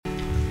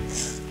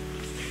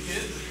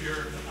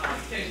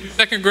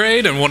second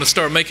grade and want to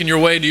start making your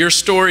way to your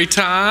story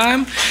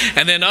time.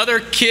 And then other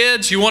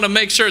kids, you want to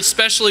make sure,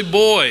 especially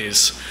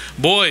boys,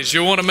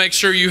 you want to make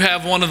sure you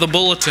have one of the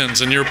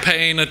bulletins and you're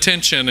paying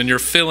attention and you're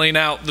filling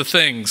out the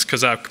things,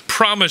 because I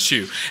promise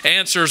you,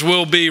 answers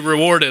will be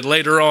rewarded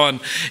later on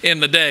in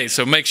the day.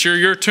 So make sure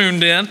you're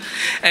tuned in.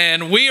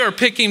 And we are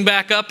picking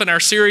back up in our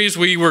series.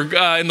 We were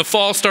in the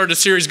fall started a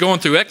series going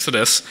through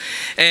Exodus.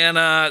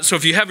 And so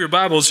if you have your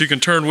Bibles, you can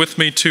turn with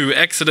me to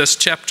Exodus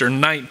chapter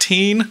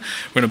 19. We're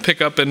going to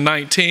pick up in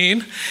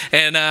 19.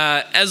 And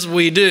as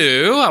we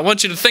do, I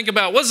want you to think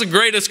about, what's the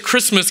greatest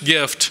Christmas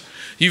gift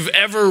you've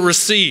ever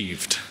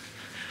received?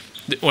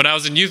 When I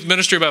was in youth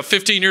ministry about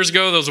 15 years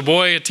ago, there was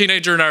a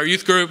teenager in our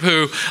youth group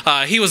who,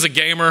 he was a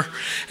gamer.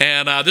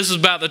 And this was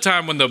about the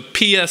time when the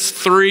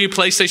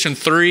PlayStation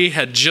 3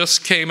 had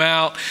just came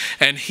out.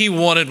 And he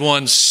wanted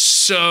one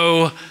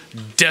so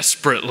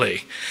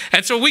desperately.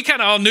 And so we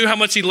kind of all knew how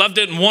much he loved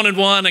it and wanted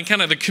one, and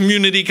kind of the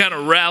community kind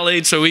of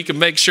rallied so he could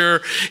make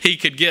sure he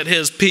could get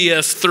his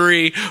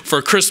PS3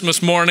 for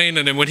Christmas morning.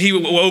 And then when he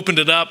opened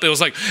it up, it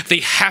was like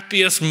the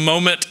happiest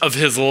moment of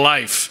his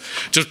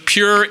life. Just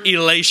pure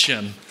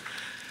elation.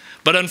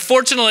 But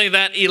unfortunately,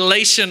 that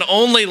elation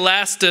only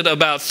lasted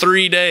about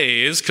 3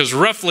 days, because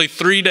roughly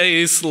 3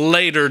 days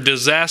later,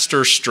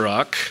 disaster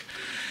struck.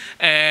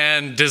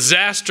 And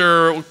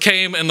disaster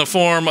came in the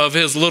form of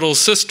his little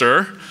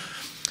sister,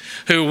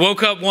 who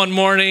woke up one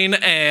morning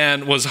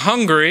and was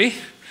hungry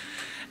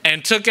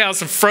and took out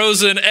some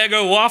frozen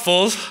Eggo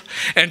waffles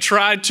and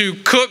tried to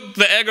cook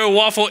the Eggo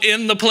waffle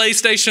in the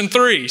PlayStation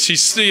 3.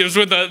 It was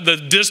when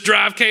the disk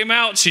drive came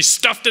out. She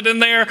stuffed it in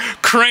there,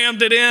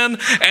 crammed it in,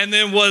 and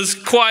then was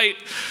quite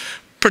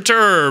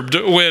perturbed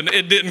when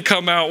it didn't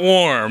come out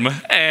warm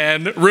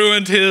and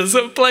ruined his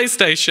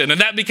PlayStation. And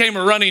that became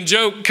a running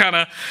joke kind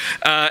of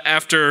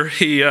after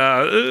he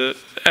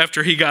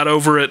got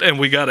over it and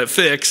we got it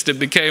fixed. It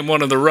became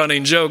one of the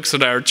running jokes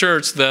at our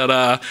church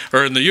that,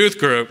 or in the youth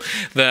group,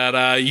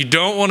 that you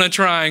don't want to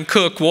try and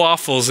cook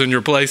waffles in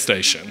your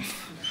PlayStation.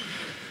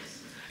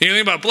 You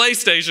think about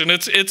PlayStation,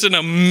 it's an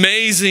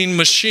amazing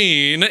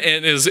machine.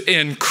 It is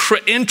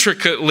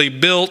intricately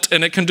built,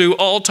 and it can do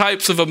all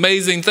types of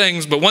amazing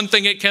things. But one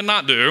thing it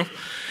cannot do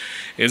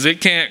is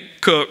it can't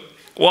cook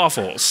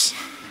waffles.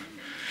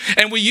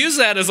 And we use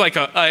that as like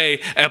a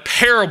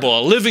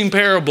parable, a living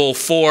parable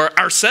for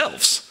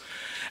ourselves.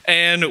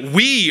 And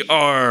we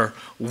are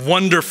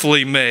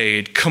wonderfully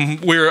made.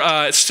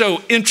 We're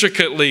so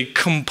intricately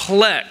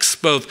complex,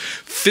 both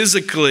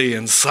physically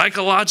and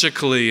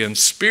psychologically and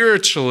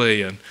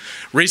spiritually. And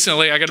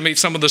recently, I got to meet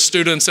some of the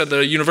students at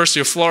the University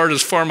of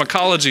Florida's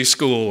pharmacology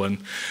school. And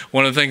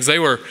one of the things they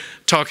were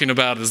talking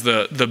about is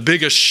the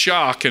biggest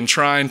shock in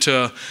trying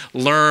to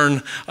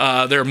learn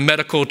their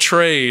medical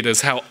trade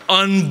is how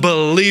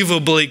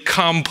unbelievably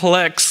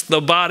complex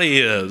the body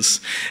is.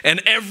 And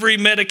every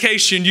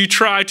medication you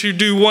try to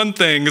do one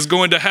thing is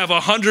going to have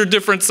 100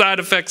 different side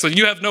effects, and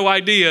you have no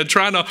idea.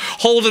 Trying to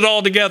hold it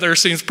all together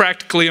seems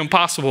practically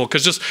impossible,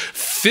 because just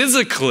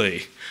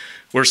physically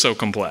we're so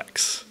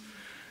complex.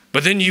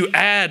 But then you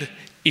add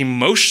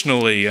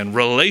emotionally and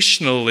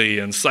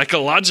relationally and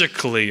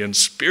psychologically and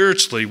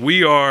spiritually,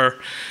 we are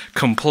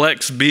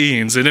complex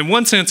beings. And in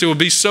one sense, it would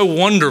be so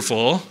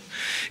wonderful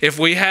if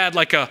we had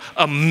like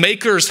a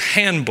maker's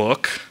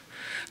handbook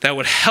that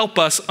would help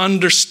us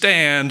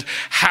understand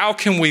how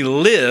can we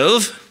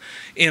live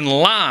in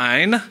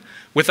line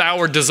with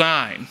our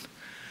design.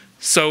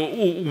 So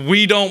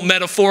we don't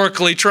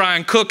metaphorically try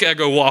and cook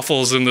Eggo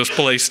waffles in this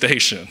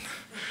PlayStation.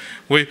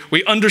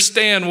 We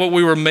understand what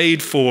we were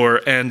made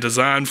for and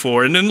designed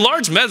for. And in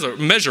large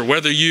measure,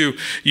 whether you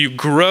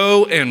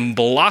grow and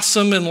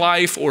blossom in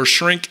life or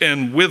shrink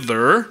and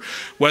wither,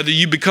 whether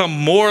you become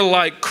more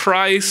like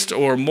Christ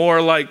or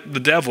more like the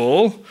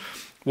devil,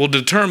 will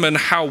determine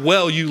how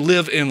well you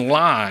live in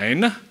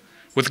line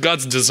with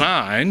God's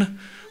design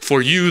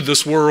for you,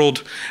 this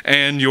world,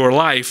 and your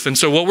life. And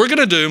so what we're going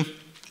to do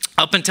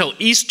up until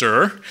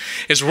Easter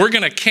is we're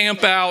going to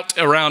camp out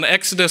around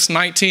Exodus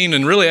 19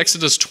 and really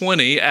Exodus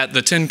 20 at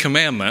the Ten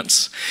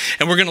Commandments.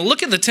 And we're going to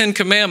look at the Ten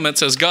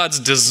Commandments as God's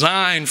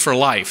design for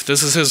life.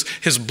 This is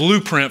his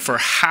blueprint for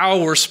how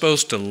we're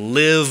supposed to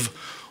live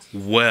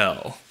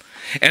well.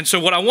 And so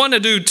what I want to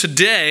do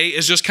today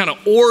is just kind of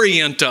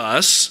orient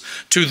us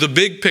to the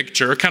big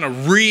picture, kind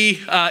of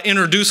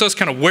reintroduce us,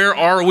 kind of where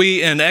are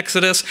we in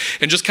Exodus,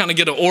 and just kind of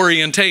get an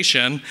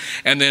orientation.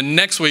 And then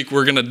next week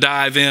we're going to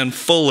dive in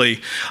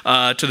fully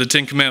to the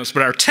Ten Commandments.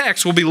 But our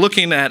text, we'll be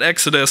looking at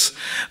Exodus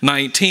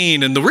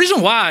 19. And the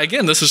reason why,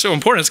 again, this is so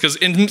important is because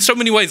in so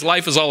many ways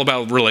life is all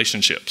about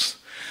relationships.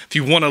 If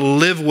you want to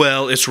live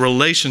well, it's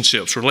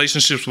relationships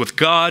with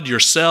God,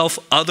 yourself,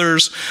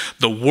 others,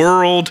 the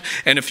world.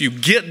 And if you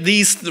get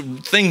these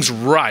things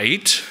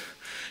right,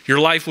 your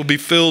life will be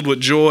filled with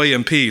joy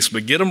and peace.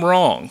 But get them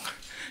wrong,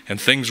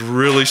 and things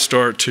really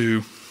start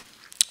to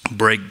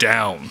break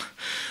down.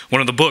 One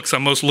of the books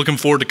I'm most looking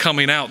forward to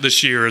coming out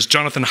this year is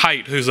Jonathan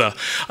Haidt, who's a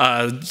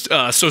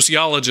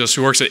sociologist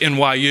who works at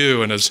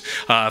NYU and has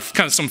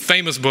kind of some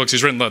famous books.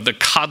 He's written The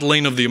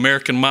Coddling of the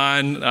American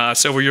Mind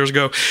several years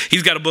ago.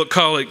 He's got a book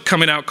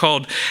coming out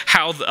called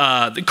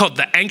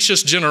The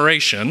Anxious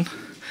Generation,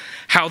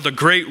 How the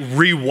Great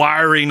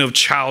Rewiring of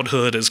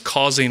Childhood is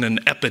Causing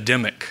an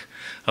Epidemic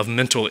of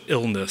Mental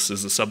Illness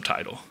is the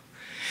subtitle.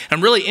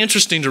 And really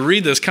interesting to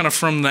read this kind of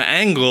from the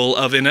angle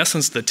of, in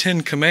essence, the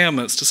 10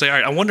 Commandments to say, all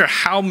right, I wonder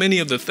how many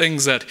of the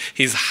things that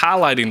he's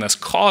highlighting that's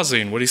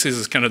causing what he sees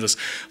as kind of this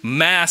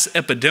mass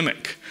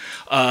epidemic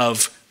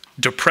of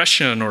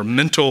depression or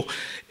mental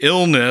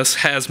illness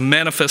has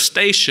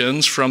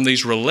manifestations from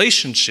these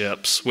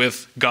relationships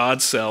with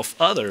God, self,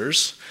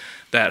 others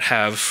that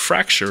have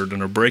fractured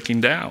and are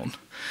breaking down.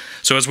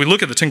 So as we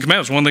look at the 10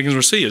 Commandments, one of the things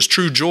we see is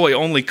true joy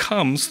only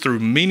comes through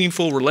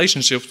meaningful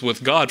relationships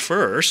with God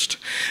first,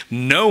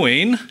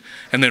 knowing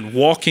and then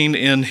walking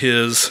in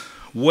his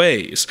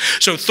ways.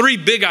 So three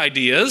big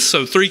ideas,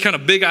 three kind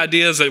of big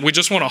ideas that we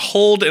just want to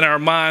hold in our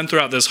mind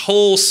throughout this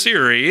whole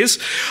series.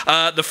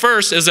 The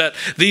first is that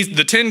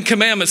the 10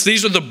 Commandments,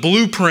 these are the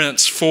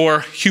blueprints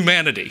for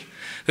humanity.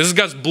 This is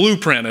God's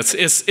blueprint.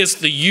 It's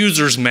the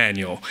user's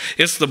manual.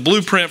 It's the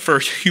blueprint for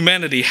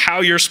humanity, how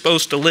you're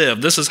supposed to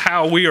live. This is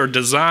how we are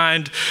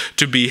designed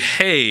to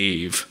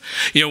behave.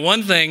 You know,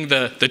 one thing,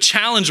 the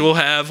challenge we'll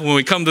have when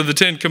we come to the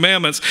 10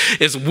 Commandments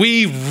is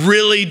we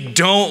really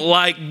don't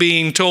like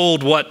being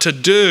told what to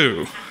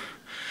do.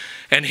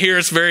 And here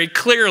it's very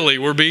clearly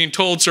we're being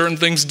told certain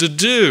things to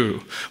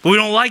do. But we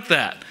don't like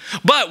that.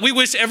 But we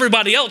wish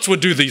everybody else would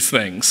do these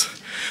things.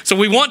 So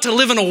we want to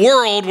live in a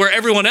world where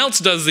everyone else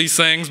does these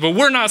things, but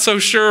we're not so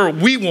sure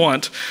we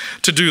want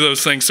to do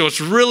those things. So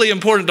it's really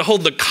important to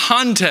hold the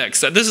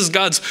context that this is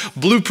God's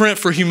blueprint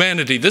for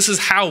humanity. This is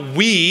how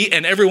we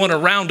and everyone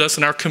around us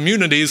in our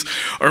communities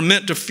are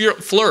meant to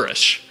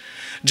flourish.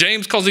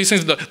 James calls these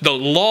things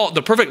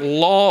the perfect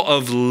law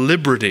of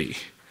liberty.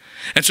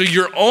 And so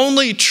you're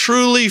only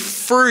truly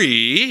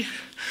free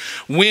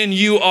when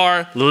you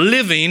are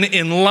living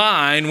in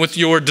line with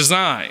your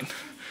design.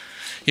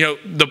 You know,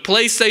 the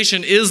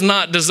PlayStation is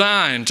not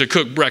designed to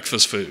cook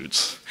breakfast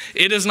foods.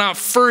 It is not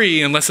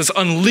free unless it's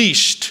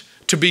unleashed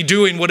to be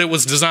doing what it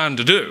was designed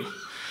to do.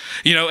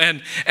 You know,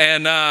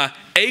 and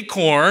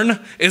acorn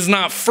is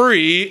not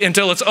free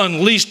until it's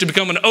unleashed to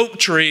become an oak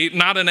tree,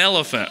 not an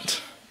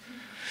elephant.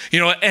 You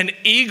know, an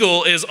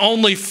eagle is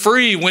only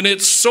free when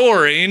it's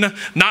soaring,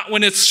 not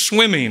when it's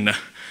swimming. It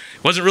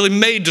wasn't really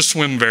made to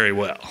swim very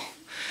well.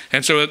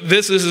 And so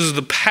this is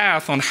the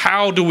path on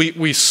how do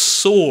we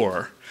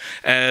soar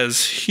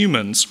as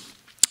humans.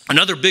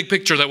 Another big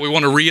picture that we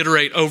want to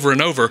reiterate over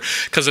and over,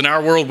 because in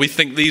our world we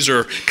think these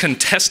are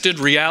contested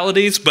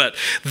realities, but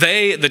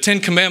the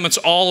 10 Commandments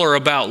all are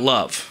about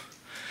love.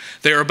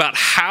 They're about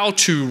how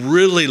to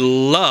really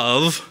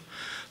love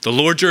the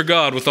Lord your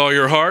God with all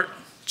your heart,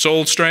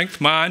 soul,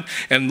 strength, mind,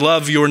 and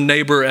love your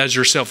neighbor as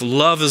yourself.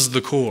 Love is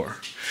the core.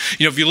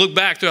 You know, if you look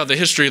back throughout the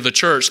history of the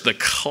church, the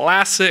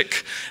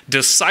classic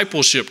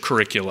discipleship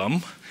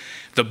curriculum,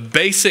 the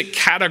basic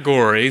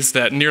categories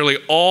that nearly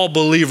all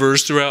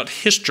believers throughout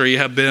history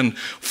have been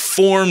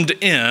formed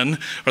in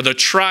are the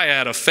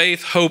triad of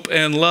faith, hope,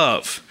 and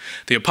love.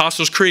 The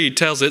Apostles' Creed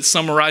tells it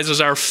summarizes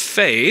our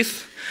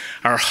faith.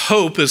 Our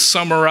hope is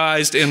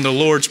summarized in the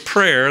Lord's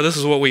Prayer. This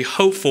is what we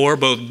hope for,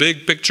 both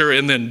big picture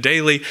and then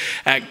daily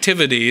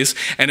activities.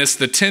 And it's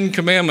the 10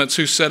 Commandments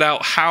who set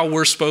out how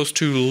we're supposed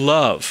to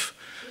love.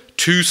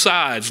 Two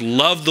sides,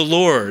 love the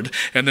Lord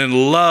and then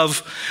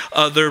love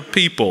other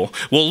people.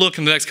 We'll look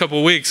in the next couple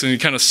of weeks and you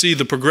kind of see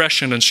the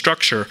progression and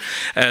structure.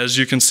 As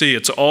you can see,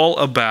 it's all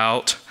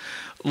about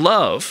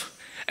love.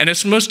 And it's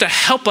supposed to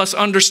help us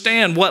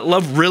understand what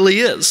love really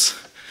is.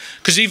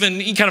 Because even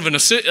kind of in a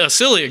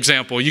silly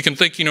example, you can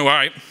think, all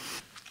right,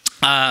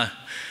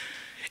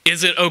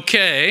 is it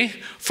okay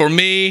for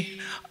me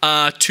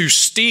to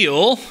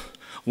steal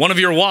one of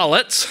your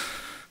wallets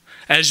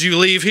as you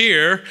leave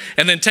here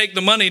and then take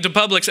the money to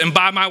Publix and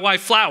buy my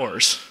wife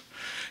flowers?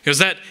 Is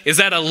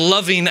that a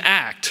loving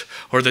act?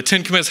 Or the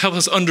 10 Commandments help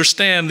us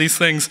understand these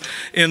things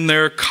in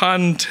their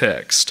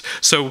context.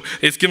 So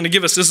it's going to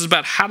give us, this is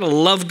about how to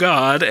love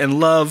God and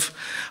love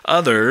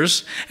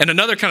others. And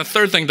another kind of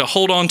third thing to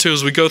hold on to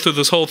as we go through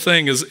this whole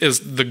thing is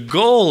the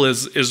goal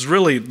is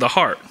really the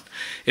heart.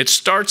 It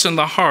starts in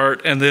the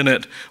heart and then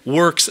it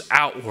works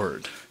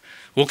outward.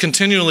 We'll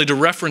continually to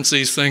reference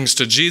these things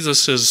to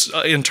Jesus'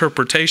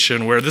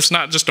 interpretation, where this is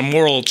not just a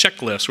moral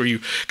checklist where you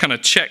kind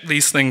of check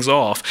these things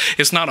off.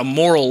 It's not a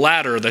moral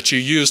ladder that you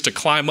use to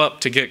climb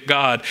up to get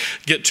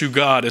to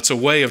God. It's a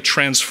way of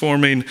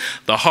transforming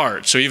the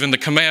heart. So even the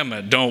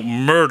commandment, don't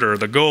murder,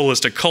 the goal is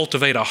to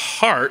cultivate a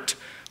heart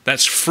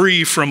that's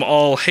free from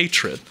all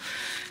hatred.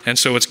 And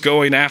so it's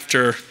going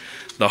after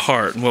the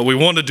heart. And what we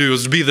want to do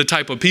is be the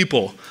type of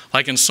people,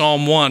 like in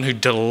Psalm 1, who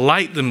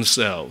delight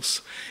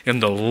themselves in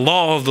the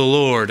law of the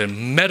Lord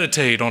and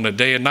meditate on it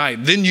day and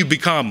night. Then you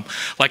become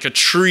like a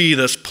tree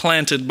that's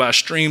planted by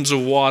streams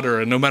of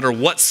water, and no matter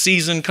what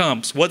season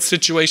comes, what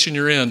situation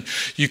you're in,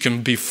 you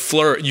can you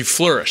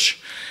flourish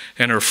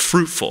and are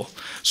fruitful.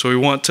 So we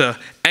want to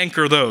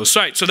anchor those.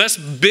 Right, so that's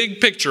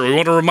big picture. We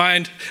want to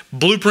remind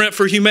blueprint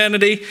for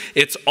humanity.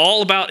 It's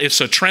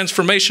a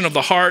transformation of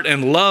the heart,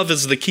 and love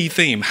is the key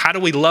theme. How do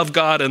we love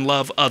God and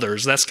love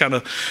others? That's kind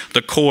of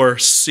the core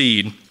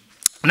seed.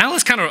 Now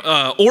let's kind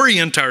of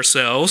orient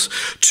ourselves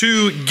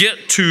to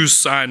get to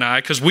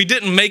Sinai, because we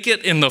didn't make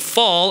it in the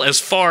fall as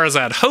far as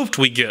I'd hoped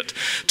we get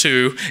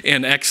to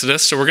in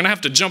Exodus. So we're going to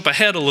have to jump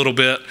ahead a little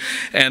bit,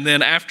 and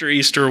then after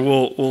Easter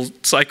we'll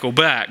cycle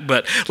back.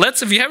 But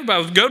if you have a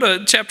Bible, go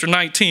to chapter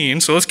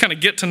 19. So let's kind of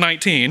get to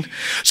 19.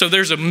 So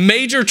there's a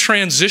major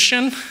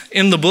transition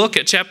in the book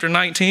at chapter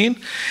 19.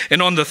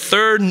 And on the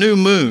third new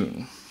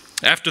moon,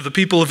 after the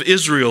people of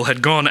Israel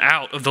had gone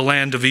out of the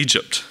land of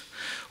Egypt,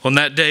 on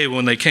that day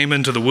when they came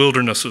into the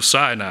wilderness of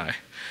Sinai,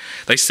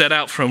 they set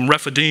out from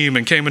Rephidim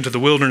and came into the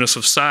wilderness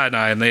of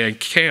Sinai, and they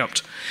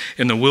encamped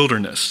in the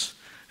wilderness.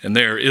 And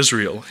there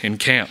Israel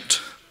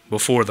encamped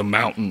before the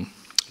mountain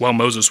while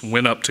Moses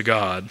went up to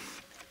God.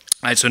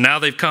 All right, so now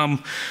they've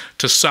come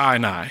to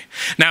Sinai.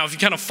 Now, if you're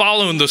kind of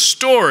following the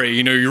story,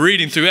 you're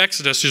reading through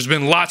Exodus, there's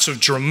been lots of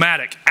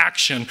dramatic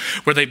action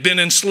where they've been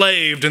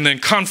enslaved, and then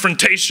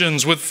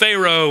confrontations with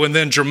Pharaoh, and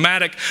then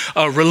dramatic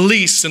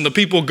release, and the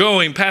people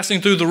passing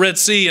through the Red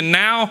Sea. And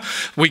now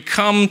we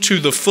come to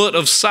the foot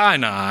of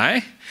Sinai.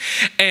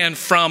 And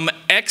from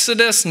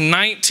Exodus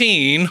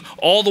 19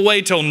 all the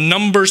way till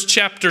Numbers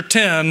chapter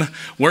 10,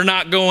 we're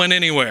not going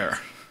anywhere.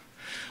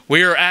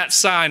 We are at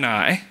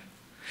Sinai.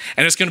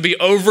 And it's going to be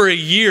over a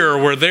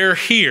year where they're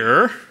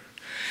here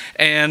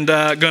and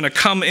going to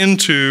come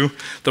into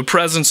the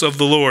presence of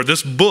the Lord.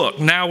 This book,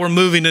 now we're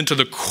moving into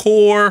the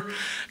core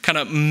kind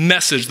of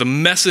message. The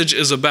message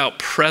is about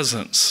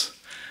presence.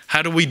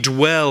 How do we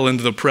dwell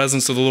into the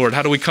presence of the Lord?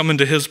 How do we come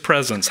into his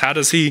presence? How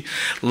does he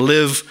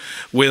live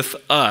with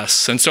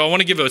us? And so I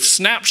want to give a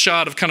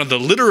snapshot of kind of the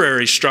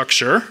literary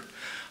structure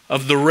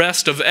of the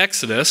rest of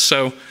Exodus.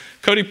 So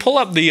Cody, pull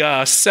up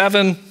the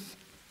seven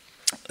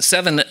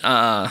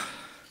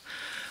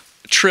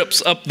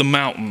trips up the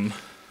mountain.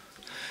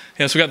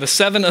 So we got the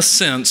 7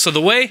 ascents. So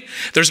the way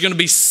there's going to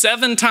be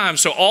 7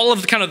 times. So all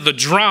of the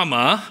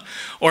drama,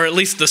 or at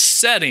least the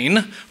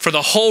setting for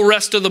the whole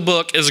rest of the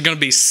book, is going to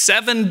be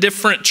 7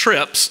 different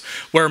trips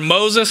where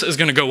Moses is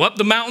going to go up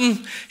the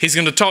mountain, he's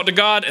going to talk to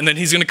God, and then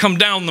he's going to come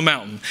down the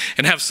mountain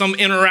and have some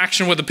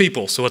interaction with the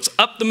people. So it's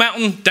up the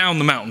mountain, down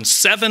the mountain,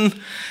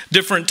 7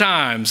 different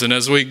times. And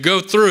as we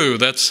go through,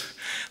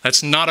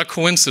 that's not a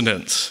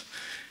coincidence.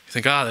 You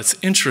think, that's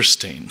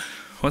interesting.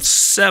 What's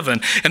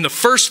 7? And the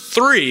first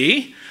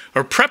 3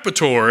 are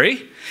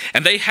preparatory,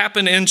 and they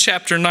happen in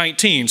chapter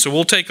 19. So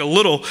we'll take a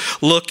little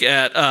look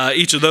at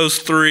each of those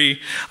 3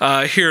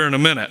 here in a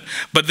minute.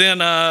 But then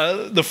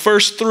the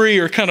first 3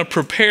 are kind of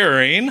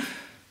preparing.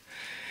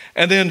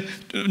 And then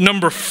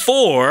number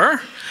 3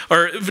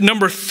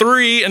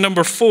 and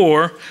number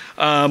 4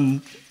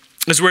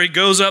 is where he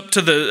goes up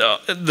to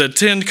the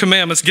 10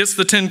 commandments, gets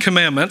the 10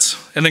 commandments,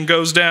 and then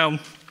goes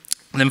down.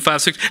 And then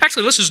 5, 6.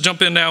 Actually, let's just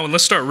jump in now and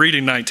let's start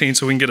reading 19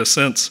 so we can get a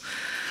sense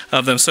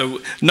of them. So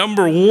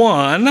number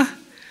 1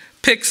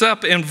 picks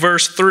up in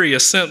verse 3,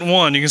 ascent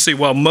 1. You can see,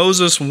 while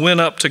Moses went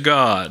up to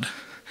God,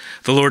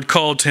 the Lord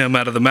called to him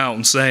out of the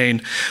mountain,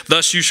 saying,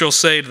 "Thus you shall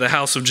say to the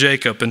house of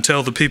Jacob and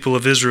tell the people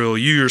of Israel,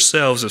 you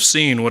yourselves have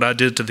seen what I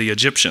did to the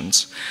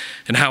Egyptians,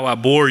 and how I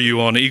bore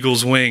you on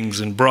eagle's wings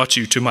and brought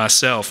you to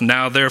myself.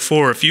 Now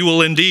therefore, if you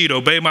will indeed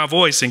obey my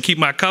voice and keep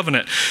my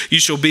covenant,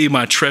 you shall be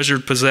my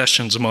treasured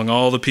possessions among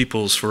all the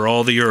peoples, for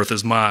all the earth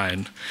is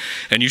mine.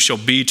 And you shall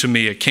be to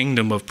me a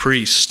kingdom of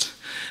priests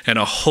and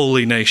a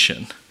holy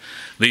nation.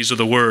 These are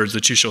the words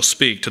that you shall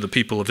speak to the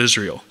people of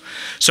Israel."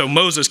 So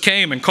Moses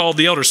came and called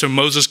the elders. So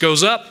Moses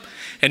goes up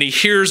and he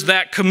hears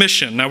that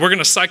commission. Now we're going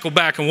to cycle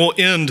back and we'll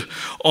end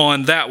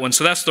on that one.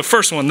 So that's the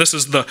first one. This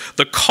is the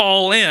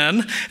call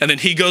in, and then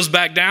he goes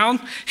back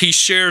down. He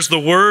shares the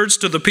words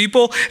to the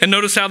people, and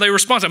notice how they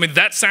respond. I mean,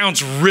 that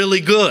sounds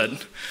really good.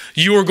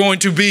 You are going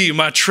to be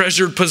my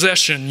treasured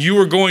possession. You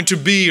are going to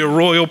be a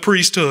royal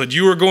priesthood.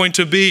 You are going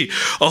to be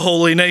a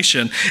holy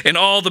nation. And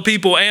all the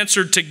people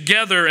answered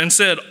together and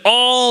said,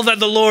 "All that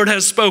the Lord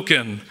has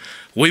spoken,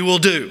 we will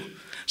do."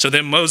 So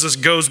then Moses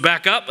goes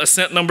back up,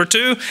 ascent number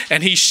 2,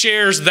 and he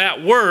shares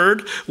that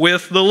word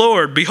with the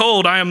Lord.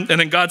 "Behold, and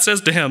then God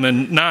says to him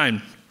in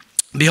 9,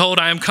 "Behold,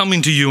 I am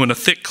coming to you in a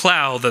thick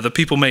cloud, that the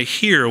people may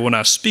hear when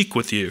I speak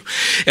with you,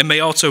 and may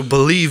also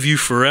believe you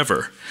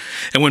forever."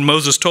 And when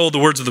Moses told the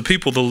words of the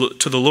people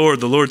to the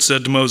Lord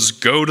said to Moses,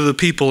 "Go to the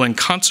people and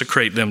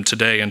consecrate them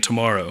today and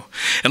tomorrow,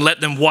 and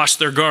let them wash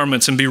their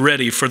garments and be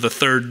ready for the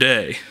 3rd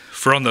day.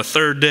 For on the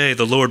 3rd day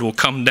the Lord will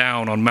come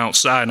down on Mount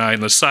Sinai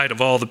in the sight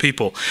of all the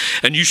people.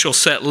 And you shall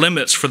set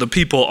limits for the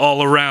people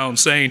all around,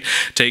 saying,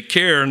 take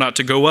care not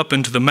to go up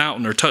into the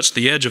mountain or touch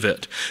the edge of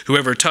it.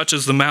 Whoever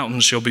touches the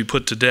mountain shall be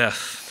put to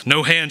death.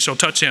 No hand shall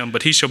touch him,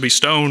 but he shall be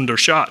stoned or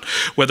shot.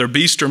 Whether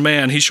beast or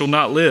man, he shall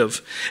not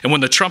live. And when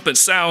the trumpet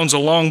sounds a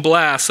long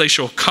blast, they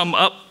shall come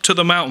up to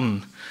the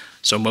mountain."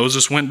 So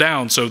Moses went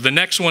down. So the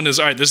next one is,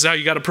 all right, this is how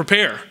you got to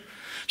prepare.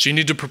 So you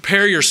need to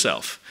prepare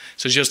yourself.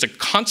 So you have to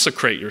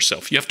consecrate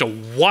yourself. You have to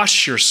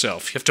wash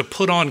yourself. You have to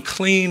put on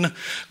clean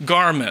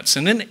garments.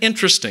 And then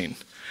interesting.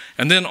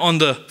 And then on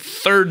the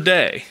third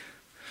day,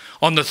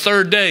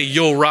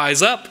 you'll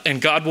rise up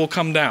and God will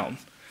come down.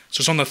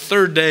 So it's on the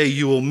third day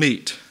you will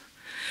meet.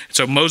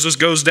 So Moses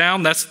goes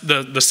down. That's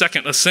the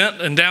second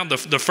ascent and down. The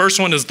first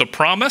one is the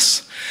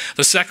promise.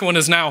 The second one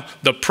is now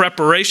the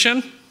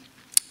preparation.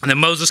 And then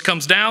Moses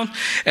comes down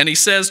and he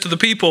says to the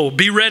people,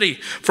 be ready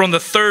for on the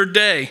third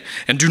day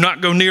and do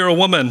not go near a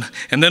woman.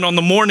 And then on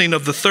the morning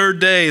of the third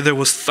day, there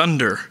was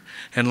thunder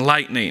and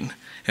lightning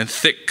and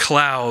thick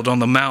cloud on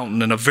the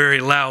mountain and a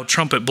very loud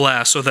trumpet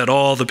blast, so that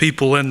all the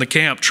people in the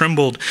camp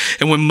trembled.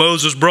 And when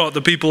Moses brought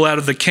the people out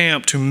of the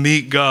camp to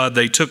meet God,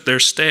 they took their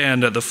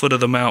stand at the foot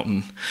of the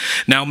mountain.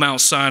 Now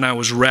Mount Sinai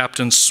was wrapped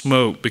in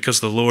smoke because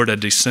the Lord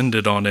had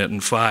descended on it in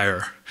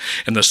fire.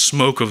 And the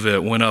smoke of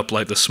it went up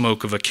like the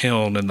smoke of a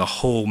kiln, and the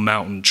whole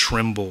mountain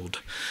trembled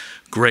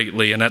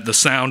greatly. And at the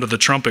sound of the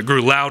trumpet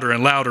grew louder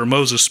and louder.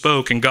 Moses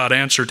spoke, and God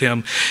answered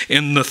him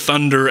in the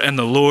thunder. And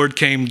the Lord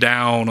came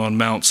down on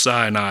Mount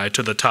Sinai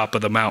to the top of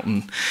the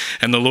mountain.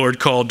 And the Lord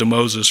called to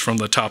Moses from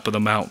the top of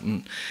the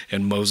mountain,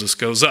 and Moses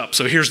goes up.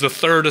 So here's the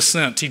third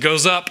ascent. He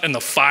goes up, and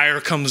the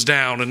fire comes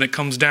down, and it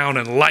comes down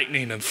in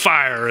lightning and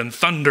fire and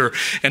thunder.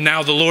 And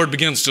now the Lord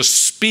begins to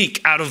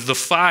speak out of the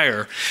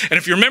fire. And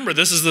if you remember,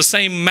 this is the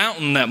same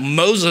mountain that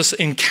Moses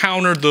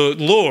encountered the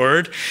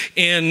Lord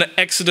in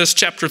Exodus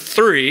chapter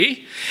 3.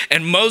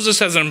 And Moses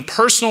has an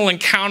personal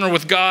encounter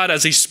with God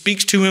as he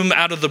speaks to him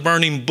out of the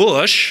burning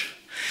bush.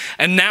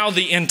 And now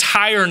the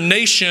entire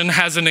nation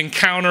has an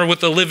encounter with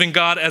the living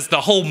God as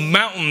the whole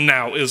mountain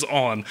now is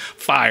on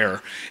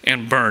fire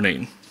and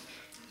burning.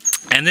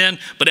 And then,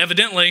 but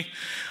evidently,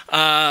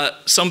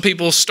 some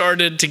people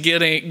started to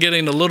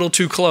getting a little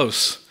too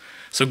close.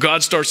 So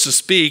God starts to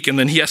speak, and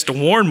then he has to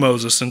warn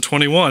Moses in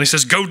 21. He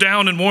says, go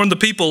down and warn the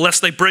people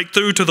lest they break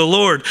through to the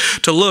Lord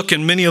to look,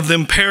 and many of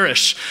them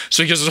perish.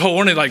 So he gives this whole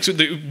warning, like,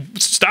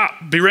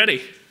 stop, be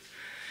ready.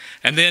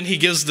 And then he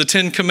gives the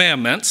 10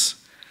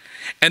 commandments.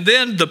 And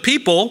then the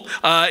people,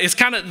 it's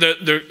kind of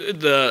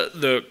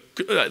the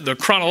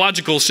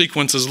chronological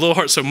sequence is a little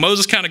hard. So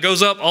Moses kind of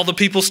goes up, all the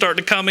people start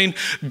to coming,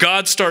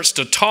 God starts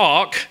to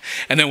talk,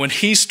 and then when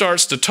he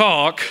starts to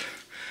talk,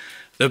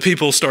 the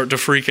people start to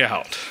freak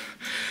out.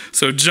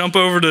 So jump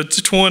over to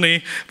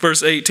 20,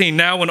 verse 18.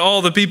 Now when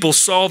all the people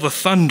saw the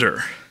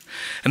thunder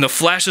and the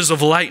flashes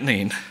of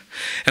lightning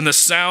and the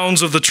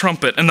sounds of the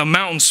trumpet and the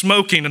mountain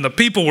smoking, and the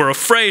people were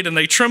afraid and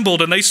they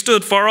trembled and they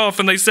stood far off,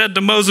 and they said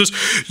to Moses,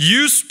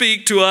 you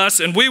speak to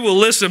us and we will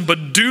listen,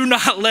 but do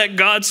not let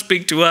God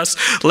speak to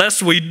us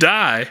lest we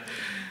die.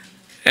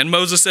 And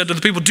Moses said to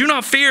the people, do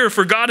not fear,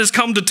 for God has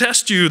come to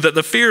test you, that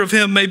the fear of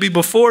him may be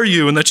before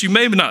you and that you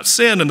may not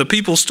sin. And the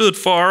people stood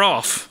far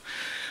off,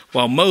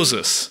 while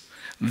Moses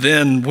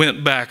then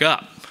went back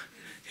up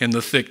in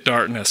the thick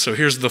darkness. So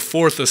here's the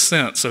fourth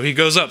ascent. So he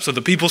goes up. So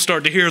the people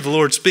start to hear the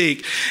Lord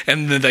speak,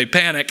 and then they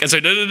panic and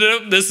say,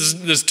 no, this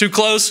is too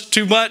close,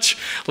 too much.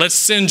 Let's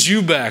send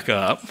you back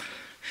up.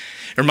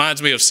 It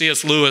reminds me of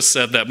C.S. Lewis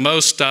said that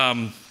most,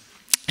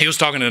 he was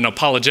talking in an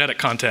apologetic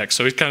context.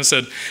 So he kind of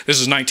said, this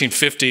is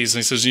 1950s, and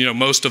he says,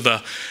 most of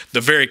the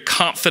very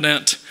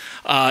confident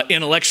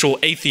intellectual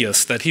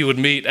atheists that he would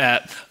meet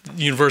at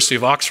the University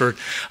of Oxford,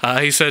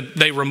 he said,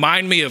 they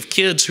remind me of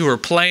kids who are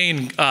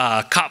playing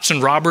cops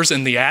and robbers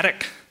in the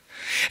attic.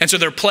 And so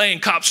they're playing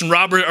cops and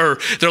robbers, or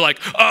they're like,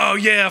 oh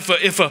yeah,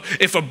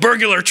 if a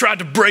burglar tried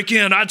to break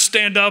in, I'd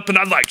stand up and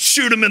I'd like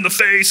shoot him in the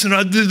face, and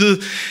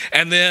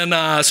and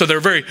then so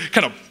they're very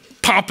kind of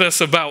pompous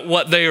about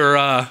what they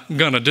are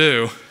gonna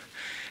do.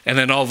 And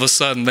then all of a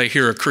sudden they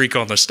hear a creak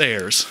on the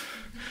stairs,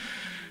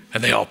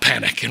 and they all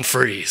panic and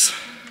freeze.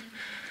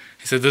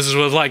 He said, this is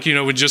what like,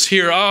 we just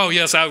hear, oh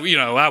yes, I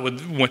would,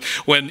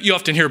 when you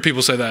often hear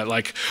people say that,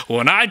 like,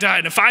 when I die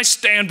and if I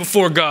stand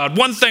before God,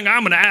 one thing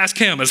I'm going to ask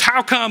him is,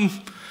 how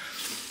come?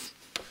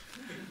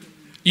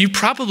 You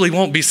probably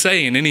won't be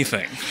saying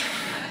anything.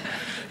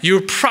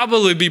 You'll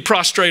probably be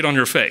prostrate on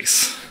your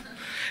face.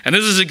 And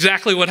this is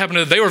exactly what happened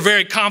to them. They were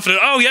very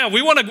confident. Oh yeah,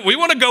 we want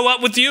to go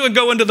up with you and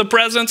go into the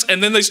presence.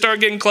 And then they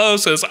start getting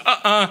close. It's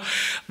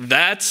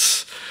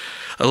that's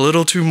a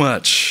little too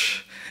much.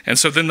 And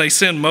so then they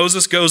send,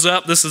 Moses goes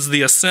up. This is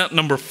the ascent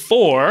number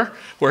 4,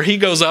 where he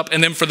goes up.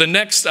 And then for the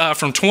next,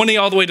 from 20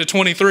 all the way to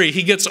 23,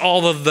 he gets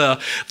all of the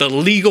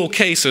legal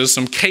cases,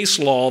 some case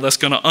law that's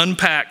going to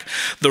unpack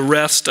the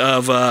rest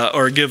of,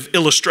 or give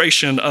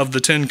illustration of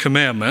the 10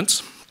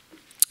 Commandments.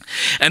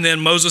 And then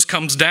Moses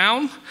comes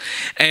down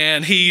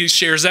and he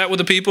shares that with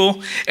the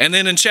people. And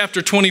then in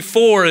chapter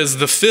 24 is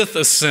the 5th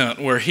ascent,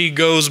 where he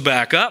goes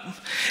back up.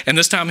 And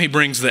this time he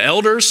brings the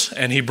elders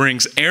and he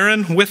brings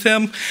Aaron with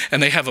him.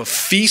 And they have a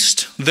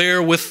feast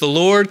there with the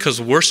Lord,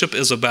 because worship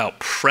is about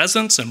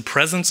presence and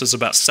presence is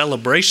about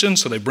celebration.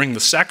 So they bring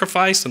the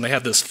sacrifice and they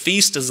have this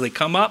feast as they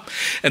come up.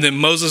 And then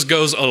Moses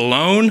goes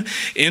alone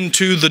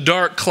into the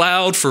dark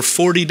cloud for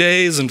 40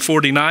 days and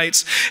 40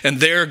 nights. And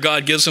there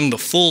God gives him the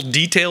full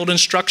detailed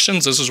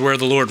instructions. This is where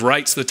the Lord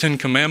writes the 10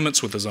 Commandments.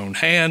 Commandments with his own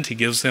hand. He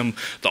gives him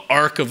the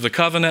Ark of the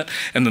Covenant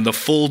and then the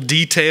full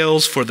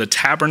details for the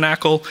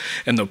tabernacle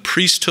and the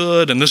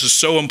priesthood. And this is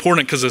so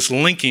important because it's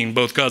linking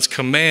both God's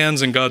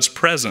commands and God's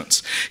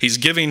presence. He's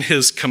giving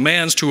his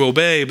commands to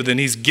obey, but then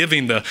he's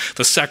giving the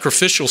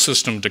sacrificial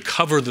system to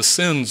cover the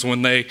sins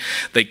when they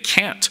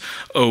can't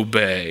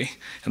obey.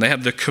 And they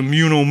have the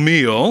communal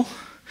meal.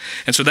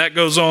 And so that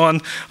goes on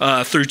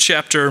through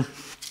chapter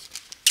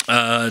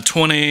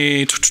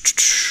 20,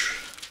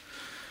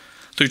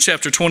 through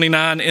chapter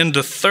 29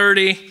 into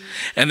 30.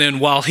 And then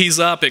while he's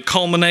up, it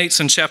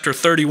culminates in chapter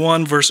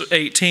 31, verse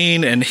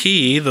 18. And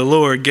he, the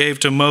Lord, gave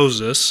to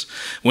Moses,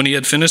 when he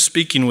had finished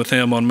speaking with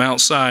him on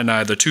Mount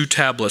Sinai, the 2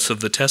 tablets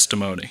of the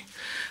testimony,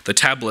 the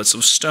tablets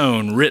of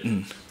stone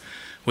written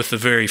with the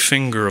very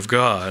finger of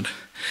God.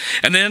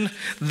 And then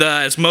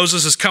as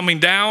Moses is coming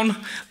down,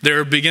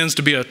 there begins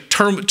to be a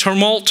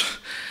tumult.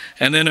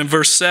 And then in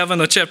verse 7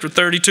 of chapter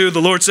 32,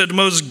 the Lord said to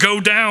Moses, "Go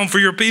down, for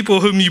your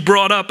people whom you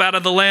brought up out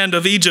of the land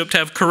of Egypt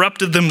have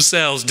corrupted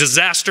themselves."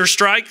 Disaster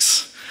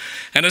strikes.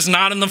 And it's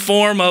not in the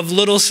form of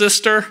little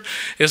sister.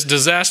 It's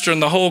disaster, and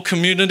the whole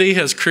community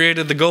has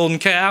created the golden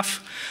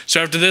calf.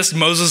 So after this,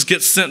 Moses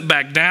gets sent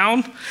back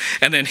down,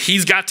 and then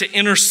he's got to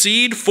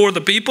intercede for the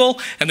people,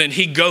 and then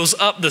he goes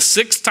up the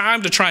 6th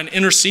time to try and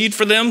intercede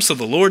for them so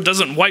the Lord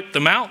doesn't wipe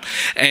them out.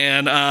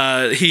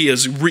 And he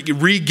is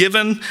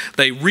re-given.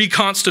 They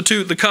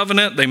reconstitute the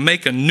covenant. They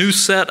make a new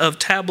set of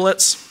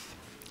tablets.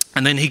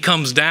 And then he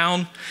comes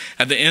down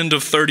at the end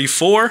of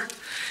 34.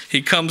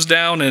 He comes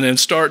down, and then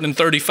starting in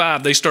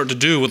 35, they start to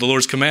do what the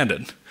Lord's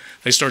commanded.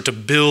 They start to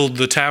build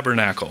the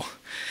tabernacle.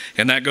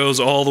 And that goes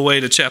all the way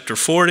to chapter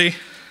 40.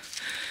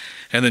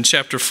 And then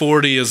chapter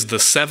 40 is the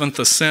 7th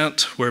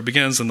ascent, where it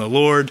begins, and the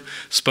Lord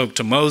spoke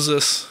to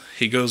Moses.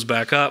 He goes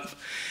back up.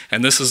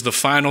 And this is the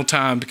final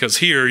time, because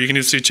here you can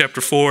even see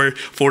chapter 4,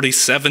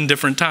 47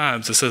 different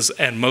times. It says,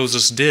 "And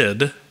Moses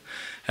did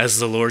as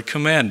the Lord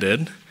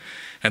commanded."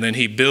 And then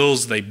they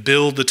build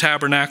the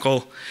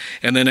tabernacle,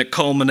 and then it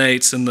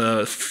culminates in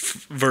the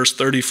verse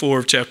 34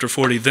 of chapter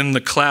 40. "Then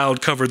the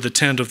cloud covered the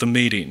tent of the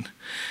meeting,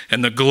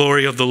 and the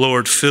glory of the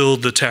Lord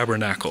filled the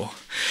tabernacle.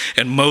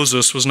 And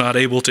Moses was not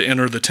able to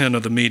enter the tent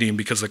of the meeting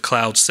because the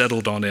cloud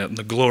settled on it, and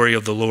the glory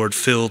of the Lord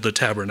filled the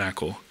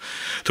tabernacle."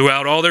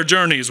 Throughout all their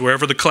journeys,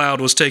 wherever the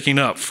cloud was taken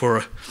up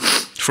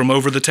from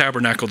over the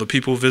tabernacle, the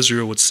people of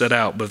Israel would set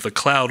out. But if the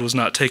cloud was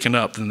not taken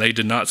up, then they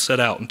did not set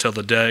out until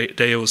the day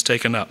it was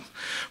taken up.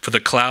 For the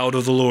cloud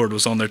of the Lord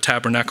was on their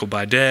tabernacle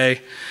by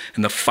day,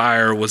 and the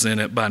fire was in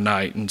it by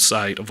night, in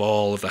sight of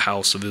all of the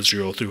house of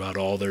Israel throughout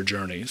all their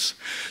journeys.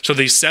 So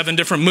these 7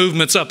 different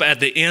movements up at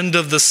the end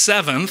of the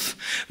 7th,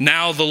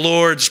 now the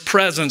Lord's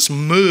presence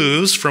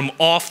moves from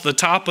off the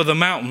top of the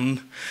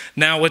mountain.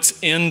 Now it's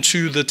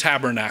into the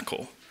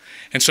tabernacle.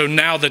 And so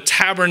now the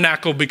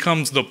tabernacle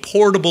becomes the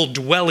portable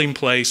dwelling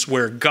place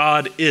where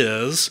God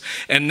is.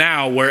 And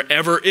now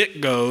wherever it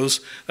goes,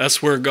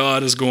 that's where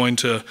God is going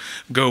to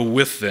go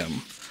with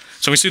them.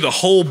 So we see the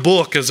whole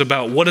book is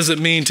about what does it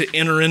mean to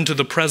enter into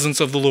the presence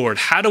of the Lord?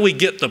 How do we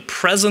get the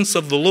presence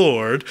of the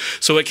Lord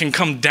so it can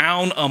come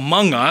down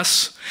among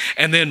us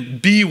and then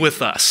be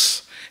with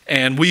us?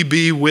 And we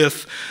be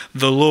with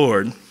the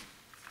Lord.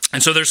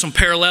 And so there's some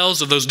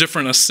parallels of those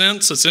different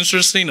ascents. It's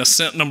interesting.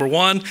 Ascent number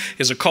 1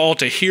 is a call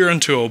to hear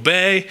and to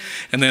obey.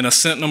 And then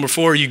ascent number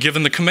 4, you're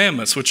given the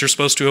commandments, which you're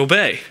supposed to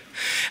obey.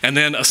 And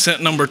then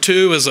ascent number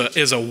 2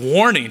 is a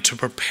warning to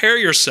prepare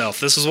yourself.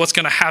 This is what's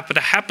going to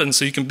happen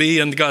so you can be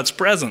in God's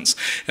presence.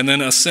 And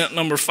then ascent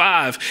number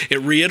 5, it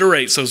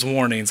reiterates those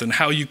warnings and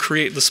how you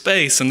create the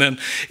space. And then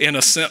in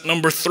ascent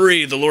number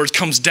 3, the Lord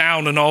comes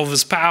down in all of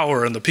his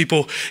power and the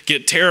people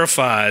get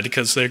terrified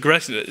because they're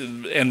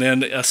aggressive. And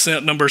then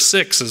ascent number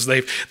 6 is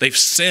they've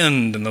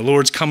sinned and the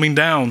Lord's coming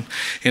down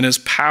in his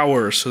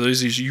power. So there's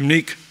these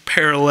unique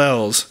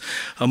parallels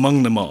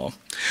among them all.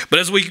 But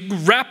as we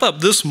wrap up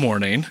this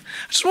morning,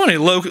 I just want to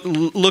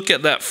look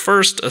at that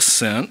first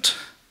ascent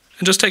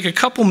and just take a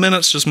couple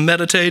minutes just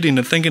meditating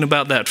and thinking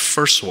about that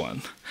first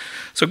one.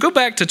 So go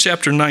back to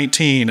chapter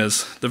 19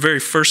 as the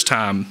very first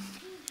time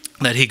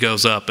that he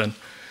goes up. And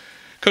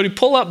Cody,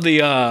 pull up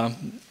the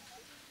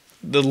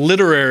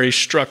literary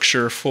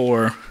structure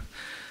for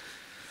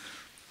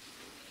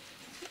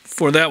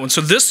that one. So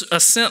this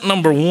ascent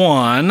number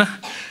 1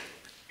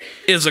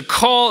 is a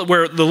call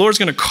where the Lord's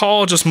going to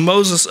call just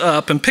Moses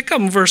up, and pick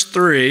up in verse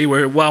 3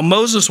 where while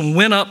Moses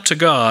went up to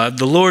God,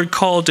 the Lord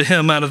called to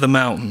him out of the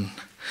mountain,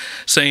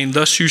 saying,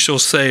 "Thus you shall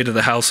say to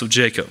the house of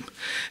Jacob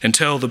and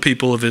tell the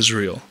people of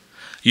Israel,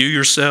 you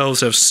yourselves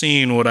have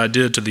seen what I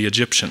did to the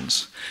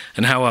Egyptians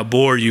and how I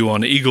bore you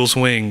on eagle's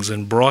wings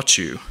and brought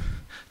you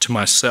to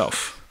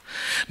myself.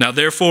 Now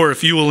therefore,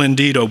 if you will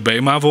indeed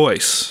obey my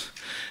voice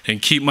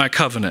and keep my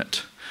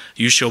covenant,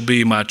 you shall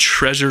be my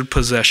treasured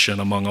possession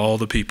among all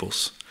the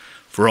peoples.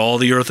 For all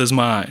the earth is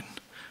mine,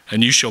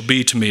 and you shall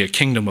be to me a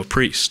kingdom of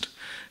priests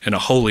and a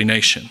holy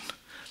nation.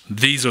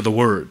 These are the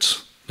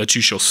words that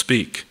you shall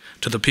speak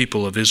to the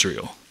people of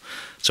Israel."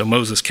 So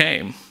Moses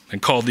came and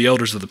called the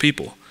elders of the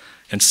people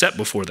and set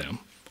before them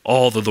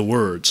all of the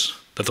words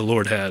that the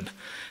Lord had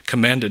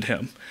commanded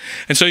him.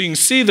 And so you can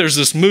see there's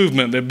this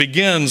movement that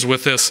begins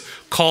with this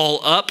call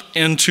up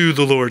into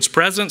the Lord's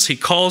presence. He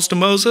calls to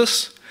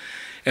Moses,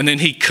 and then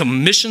he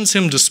commissions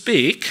him to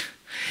speak,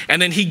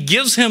 and then he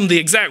gives him the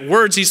exact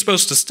words he's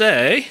supposed to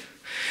say.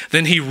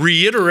 Then he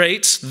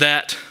reiterates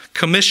that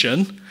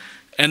commission,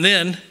 and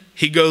then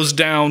he goes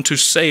down to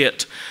say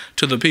it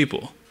to the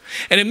people.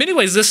 And in many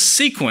ways, this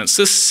sequence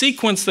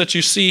that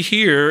you see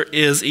here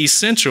is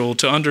essential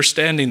to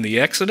understanding the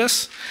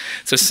Exodus.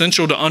 It's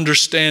essential to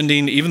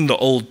understanding even the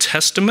Old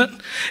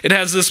Testament. It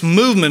has this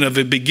movement of,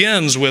 it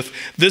begins with,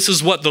 this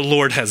is what the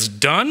Lord has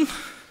done.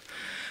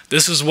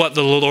 This is what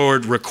the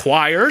Lord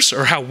requires,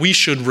 or how we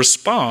should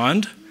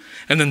respond.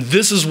 And then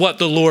this is what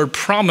the Lord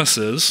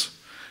promises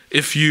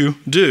if you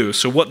do.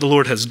 So what the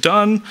Lord has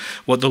done,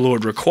 what the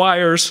Lord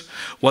requires,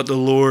 what the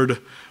Lord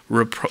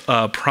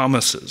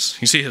promises.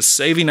 You see his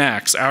saving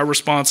acts, our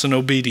response and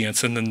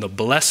obedience, and then the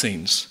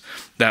blessings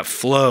that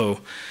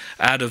flow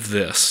out of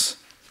this.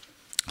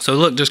 So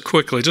look, just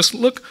quickly,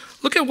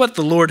 look at what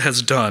the Lord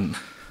has done.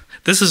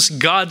 This is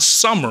God's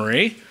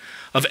summary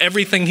of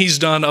everything he's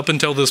done up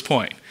until this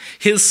point.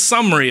 His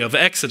summary of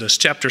Exodus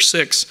chapter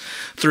 6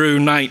 through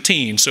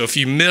 19. So if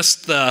you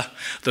missed the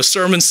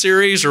sermon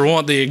series or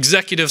want the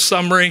executive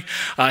summary,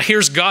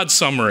 here's God's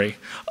summary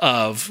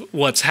of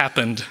what's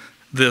happened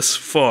this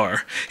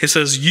far. It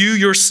says, you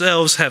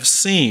yourselves have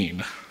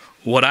seen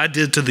what I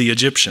did to the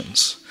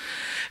Egyptians,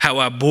 how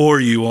I bore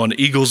you on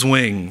eagle's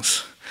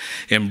wings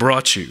and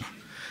brought you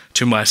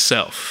to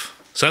myself.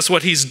 So that's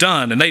what he's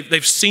done, and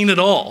they've seen it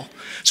all.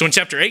 So in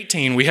chapter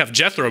 18, we have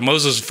Jethro,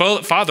 Moses'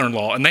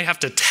 father-in-law, and they have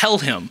to tell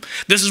him,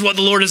 this is what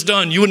the Lord has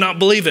done. You would not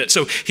believe it.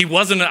 So he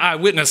wasn't an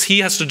eyewitness. He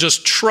has to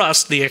just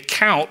trust the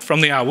account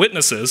from the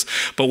eyewitnesses.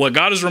 But what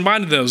God has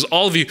reminded them is,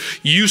 all of you,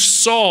 you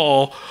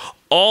saw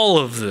all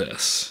of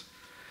this.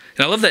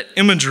 And I love that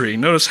imagery.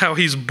 Notice how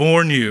he's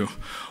borne you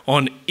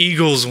on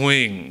eagle's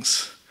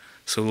wings.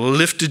 So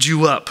lifted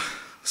you up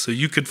so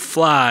you could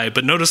fly.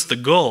 But notice the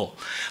goal.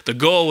 The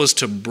goal was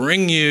to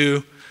bring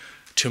you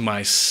to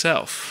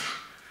myself.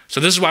 So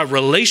this is why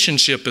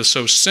relationship is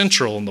so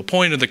central. And the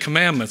point of the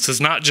commandments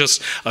is not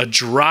just a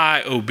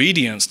dry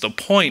obedience. The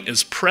point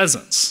is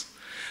presence.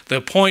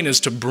 The point is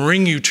to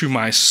bring you to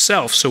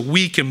myself so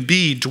we can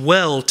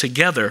dwell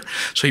together.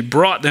 So he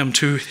brought them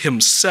to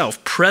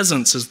himself.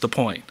 Presence is the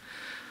point.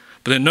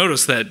 But then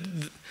notice that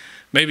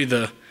maybe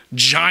the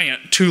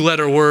giant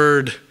two-letter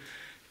word,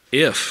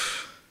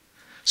 if.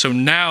 So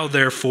now,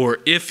 therefore,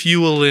 if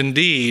you will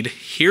indeed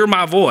hear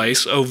my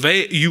voice,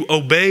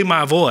 obey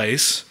my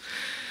voice,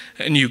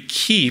 and you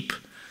keep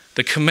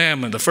the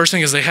commandment. The first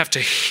thing is they have to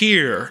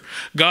hear.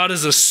 God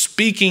is a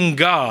speaking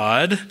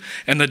God,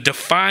 and the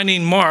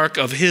defining mark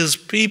of his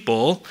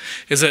people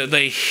is that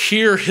they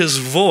hear his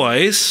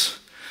voice,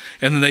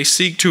 and then they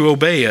seek to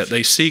obey it.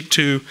 They seek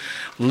to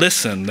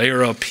listen. They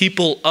are a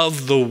people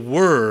of the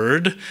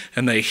word,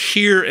 and they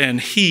hear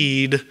and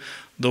heed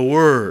the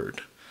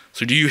word.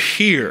 So do you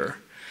hear?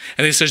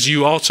 And he says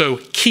you also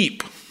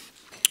keep.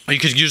 You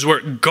could use the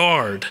word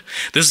guard.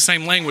 This is the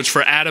same language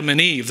for Adam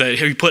and Eve, that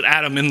he put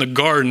Adam in the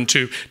garden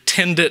to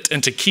tend it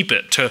and to keep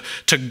it, to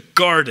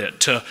guard it,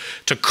 to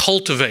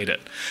cultivate it.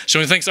 So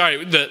he thinks, all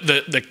right,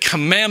 the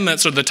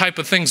commandments are the type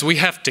of things we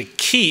have to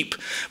keep,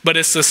 but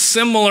it's a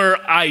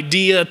similar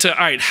idea to,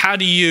 all right, how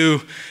do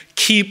you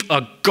keep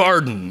a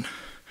garden?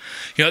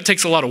 You know, it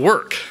takes a lot of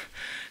work.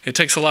 It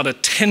takes a lot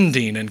of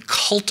tending and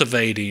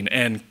cultivating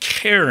and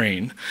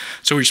caring.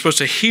 So we're supposed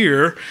to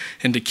hear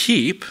and to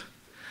keep.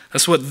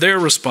 That's what their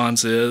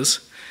response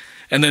is.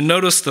 And then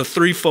notice the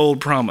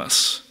threefold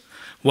promise,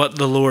 what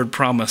the Lord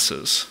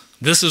promises.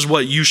 This is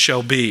what you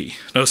shall be.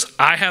 Notice,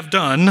 I have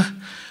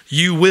done,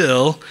 you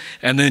will,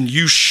 and then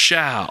you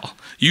shall.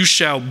 You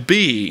shall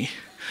be.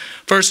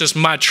 First is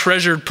my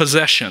treasured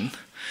possession.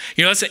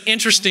 You know, that's an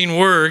interesting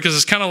word because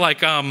it's kind of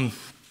like,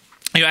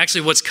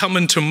 actually what's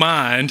coming to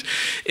mind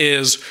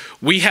is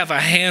we have a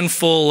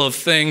handful of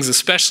things,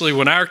 especially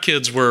when our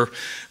kids were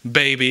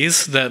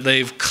babies, that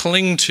they've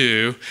clung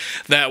to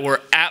that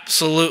were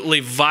absolutely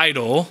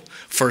vital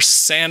for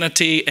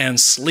sanity and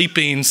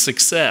sleeping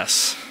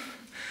success.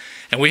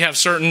 And we have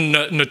certain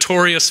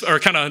notorious or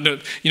kind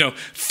of,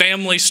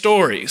 family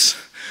stories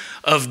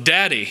of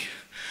daddy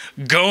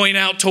going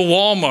out to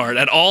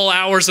Walmart at all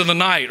hours of the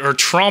night or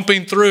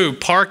tromping through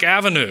Park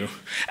Avenue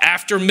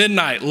after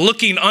midnight,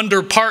 looking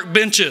under park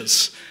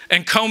benches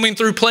and combing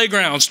through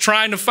playgrounds,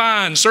 trying to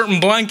find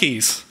certain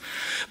blankies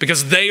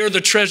because they are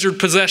the treasured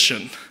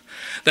possession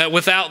that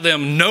without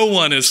them, no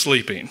one is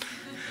sleeping.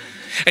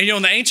 And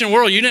in the ancient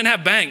world, you didn't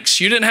have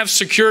banks. You didn't have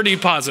security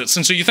deposits.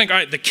 And so you think, all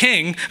right,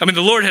 the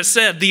Lord has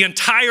said, the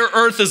entire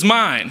earth is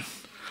mine.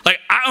 Like,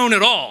 I own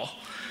it all.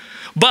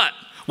 But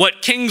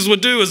what kings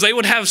would do is they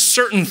would have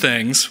certain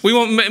things.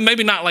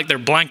 Maybe not like their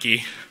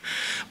blankie,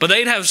 but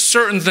they'd have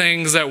certain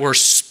things that were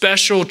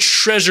special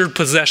treasured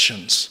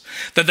possessions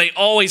that they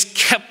always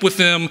kept with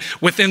them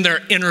within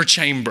their inner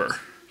chamber.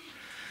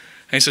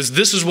 And he says,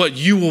 this is what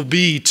you will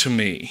be to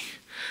me,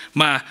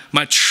 my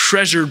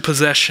treasured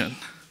possession.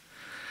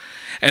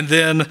 And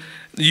then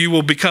you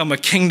will become a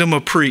kingdom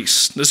of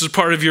priests. This is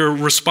part of your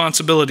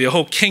responsibility, a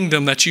whole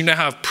kingdom that you now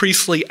have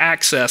priestly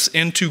access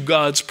into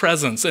God's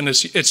presence. And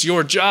it's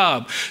your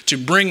job to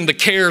bring the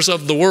cares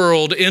of the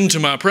world into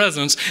my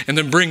presence and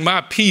then bring my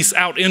peace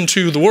out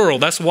into the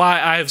world. That's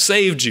why I have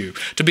saved you,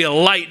 to be a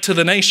light to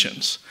the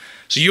nations.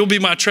 So you'll be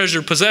my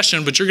treasured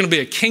possession, but you're going to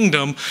be a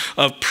kingdom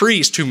of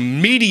priests to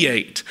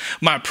mediate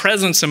my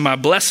presence and my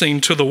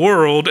blessing to the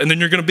world. And then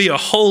you're going to be a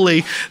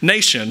holy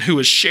nation who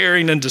is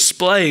sharing and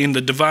displaying the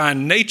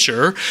divine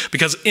nature,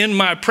 because in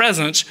my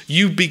presence,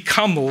 you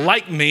become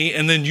like me,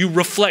 and then you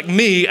reflect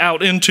me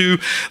out into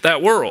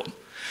that world.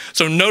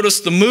 So notice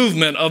the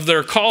movement of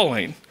their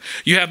calling.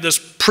 You have this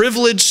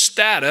privileged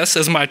status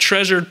as my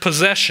treasured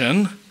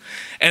possession,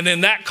 and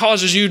then that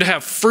causes you to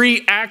have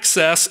free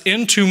access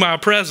into my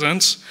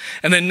presence.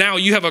 And then now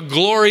you have a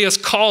glorious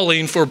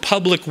calling for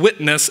public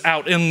witness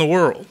out in the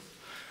world.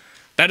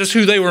 That is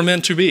who they were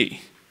meant to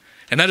be.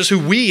 And that is who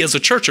we as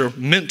a church are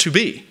meant to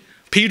be.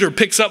 Peter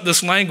picks up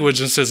this language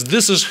and says,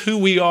 this is who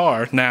we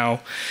are now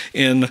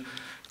in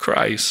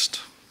Christ.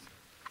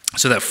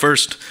 So that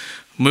first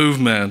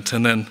movement,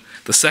 and then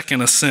the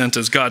second ascent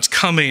is God's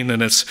coming,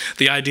 and it's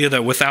the idea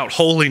that without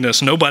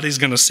holiness, nobody's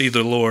going to see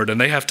the Lord, and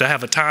they have to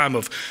have a time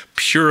of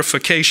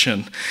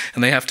purification,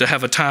 and they have to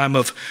have a time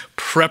of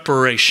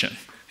preparation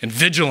and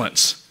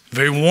vigilance.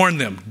 They warn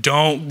them,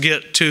 don't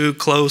get too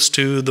close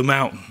to the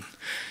mountain.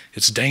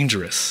 It's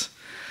dangerous.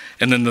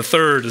 And then the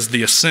third is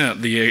the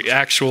ascent, the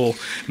actual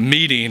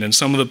meeting, and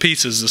some of the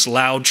pieces, this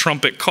loud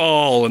trumpet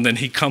call, and then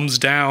he comes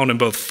down, and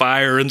both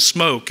fire and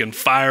smoke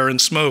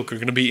are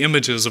going to be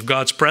images of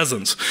God's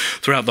presence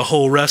throughout the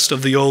whole rest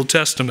of the Old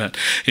Testament.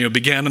 It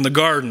began in the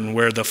garden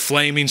where the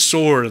flaming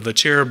sword of the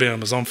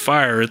cherubim is on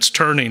fire. It's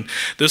turning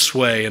this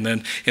way. And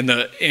then in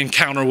the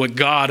encounter with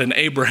God and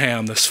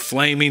Abraham, this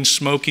flaming,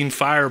 smoking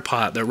fire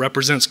pot that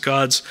represents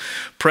God's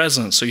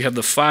presence. So you have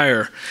the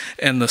fire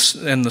and the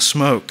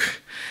smoke.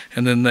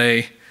 And then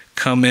they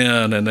come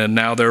in, and then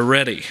now they're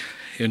ready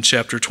in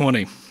chapter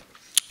 20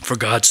 for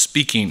God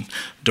speaking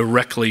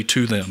directly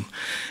to them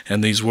in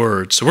these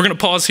words. So we're going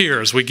to pause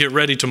here as we get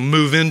ready to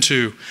move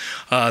into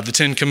the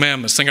Ten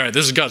Commandments. Think, all right,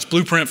 this is God's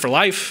blueprint for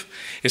life.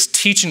 It's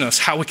teaching us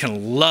how we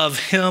can love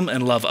him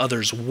and love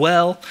others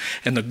well.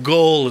 And the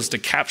goal is to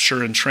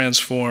capture and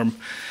transform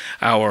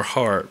our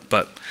heart.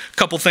 But a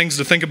couple things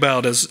to think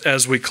about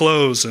as we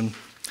close. And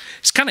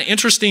it's kind of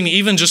interesting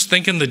even just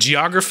thinking the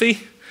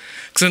geography.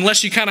 Because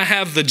unless you kind of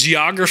have the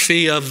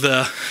geography of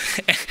the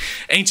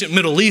ancient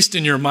Middle East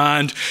in your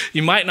mind,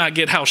 you might not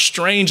get how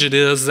strange it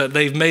is that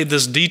they've made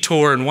this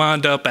detour and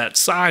wound up at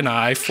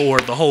Sinai for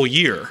the whole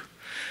year.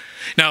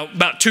 Now,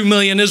 about 2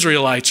 million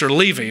Israelites are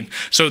leaving.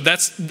 So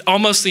that's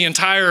almost the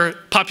entire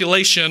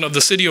population of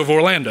the city of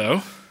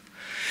Orlando.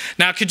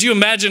 Now, could you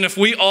imagine if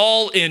we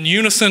all in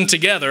unison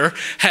together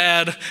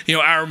had,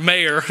 our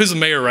mayor, who's the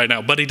mayor right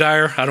now? Buddy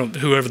Dyer?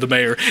 Whoever the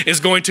mayor is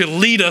going to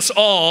lead us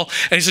all.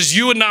 And he says,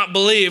 you would not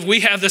believe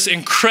we have this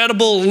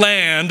incredible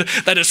land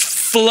that is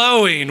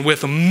flowing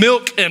with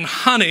milk and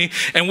honey.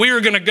 And we are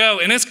going to go,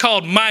 and it's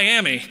called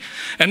Miami.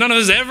 And none of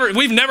us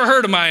we've never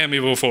heard of Miami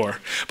before.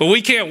 But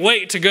we can't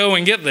wait to go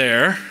and get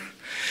there.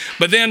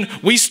 But then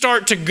we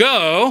start to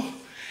go,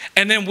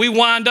 and then we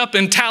wind up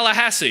in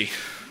Tallahassee.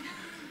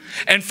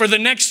 And for the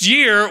next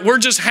year, we're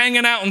just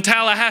hanging out in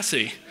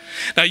Tallahassee.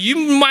 Now, you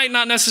might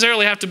not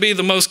necessarily have to be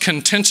the most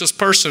contentious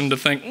person to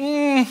think,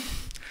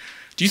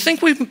 do you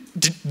think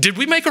did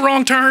we make a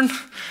wrong turn?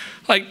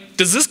 Like,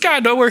 does this guy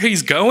know where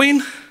he's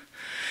going?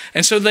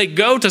 And so they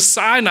go to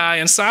Sinai,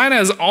 and Sinai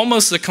is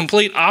almost the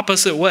complete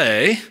opposite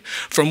way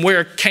from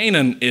where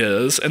Canaan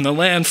is and the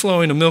land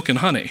flowing to milk and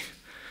honey.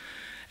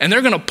 And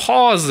they're going to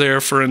pause there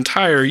for an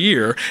entire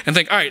year and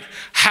think, all right,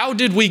 how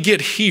did we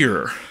get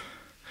here?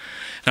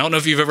 I don't know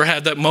if you've ever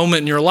had that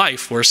moment in your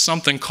life where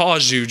something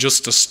caused you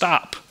just to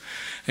stop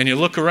and you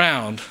look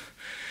around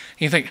and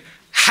you think,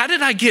 how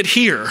did I get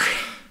here?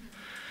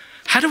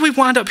 How did we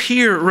wind up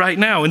here right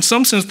now? In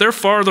some sense, they're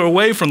farther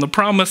away from the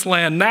promised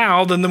land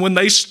now than when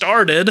they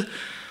started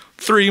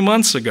 3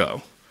 months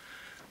ago.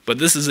 But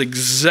this is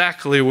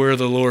exactly where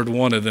the Lord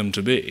wanted them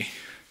to be.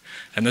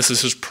 And this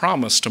is his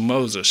promise to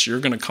Moses. You're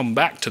going to come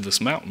back to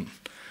this mountain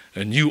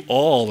and you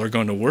all are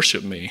going to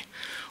worship me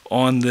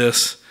on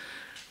this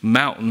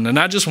mountain. And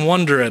I just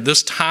wonder at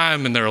this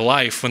time in their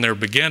life when they're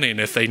beginning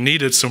if they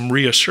needed some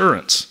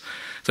reassurance.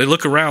 They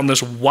look around,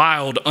 this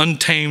wild,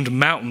 untamed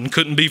mountain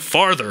couldn't be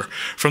farther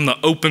from the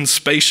open,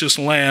 spacious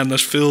land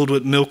that's filled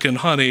with milk and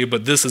honey,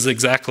 but this is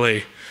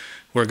exactly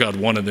where God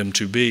wanted them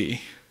to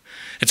be.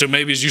 And so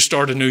maybe as you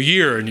start a new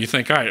year and you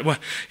think, all right, well,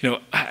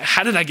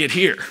 how did I get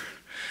here?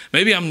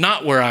 Maybe I'm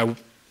not where I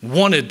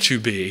wanted to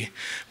be.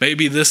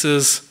 Maybe this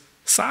is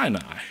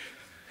Sinai.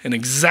 And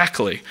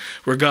exactly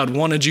where God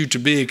wanted you to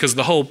be, because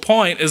the whole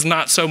point is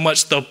not so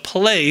much the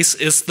place,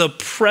 it's the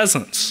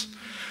presence.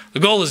 The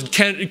goal is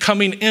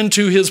coming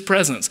into his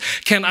presence.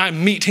 Can I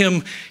meet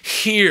him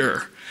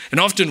here? And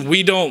often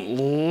we don't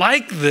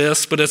like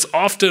this, but it's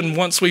often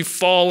once we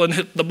fall and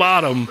hit the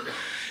bottom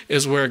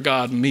is where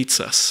God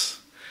meets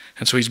us.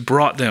 And so he's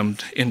brought them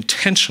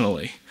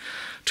intentionally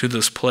to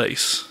this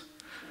place.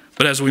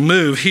 But as we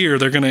move here,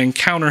 they're going to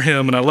encounter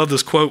him. And I love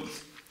this quote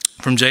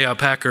from J.I.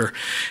 Packer.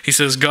 He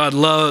says,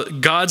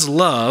 God's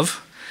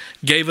love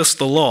gave us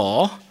the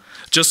law,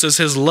 just as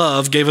his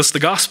love gave us the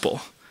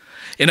gospel.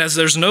 And as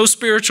there's no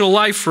spiritual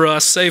life for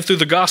us save through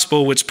the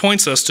gospel, which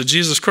points us to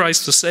Jesus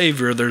Christ the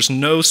Savior, there's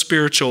no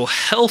spiritual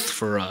health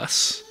for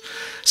us,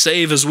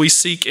 save as we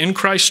seek in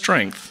Christ's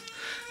strength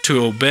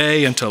to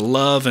obey and to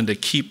love and to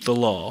keep the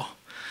law,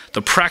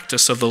 the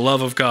practice of the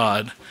love of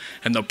God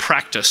and the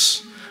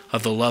practice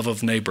of the love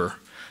of neighbor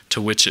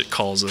to which it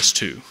calls us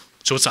to.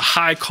 So it's a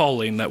high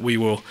calling that we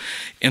will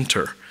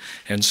enter.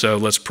 And so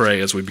let's pray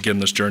as we begin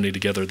this journey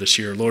together this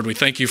year. Lord, we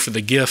thank you for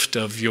the gift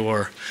of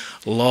your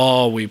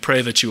law. We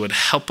pray that you would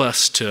help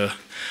us to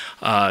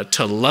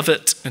love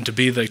it and to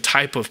be the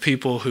type of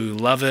people who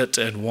love it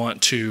and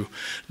want to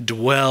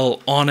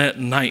dwell on it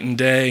night and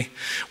day.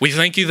 We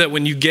thank you that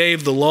when you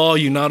gave the law,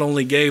 you not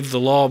only gave the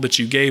law, but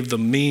you gave the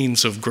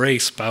means of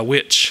grace by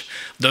which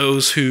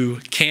those who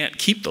can't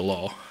keep the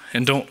law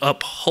and don't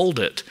uphold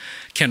it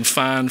can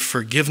find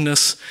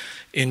forgiveness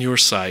in your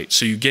sight.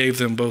 So you gave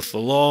them both the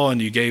law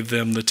and you gave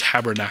them the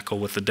tabernacle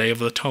with the Day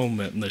of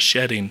Atonement and the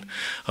shedding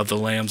of the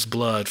Lamb's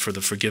blood for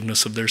the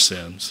forgiveness of their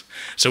sins.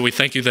 So we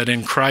thank you that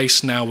in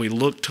Christ now we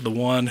look to the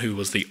one who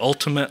was the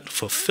ultimate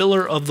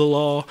fulfiller of the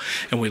law,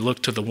 and we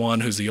look to the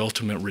one who's the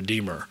ultimate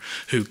redeemer,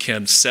 who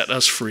can set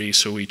us free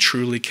so we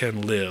truly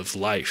can live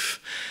life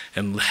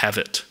and have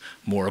it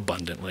more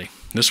abundantly.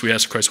 This we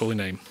ask in Christ's holy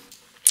name.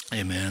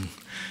 Amen.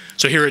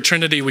 So here at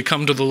Trinity, we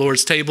come to the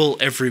Lord's table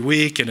every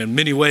week, and in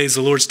many ways,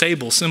 the Lord's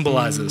table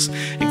symbolizes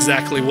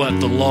exactly what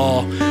the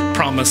law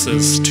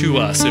promises to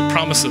us. It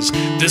promises,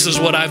 this is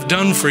what I've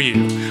done for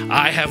you.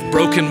 I have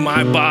broken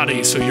my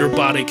body so your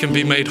body can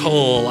be made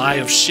whole. I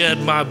have shed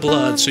my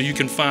blood so you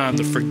can find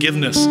the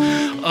forgiveness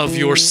of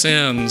your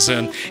sins.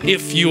 And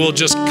if you will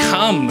just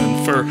come,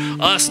 and for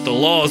us, the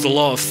law is the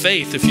law of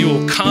faith. If you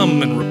will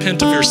come and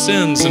repent of your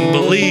sins and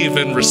believe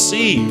and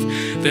receive,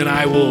 then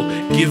I will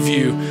give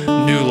you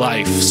new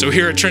life. So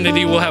here at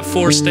Trinity, we'll have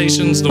 4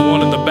 stations. The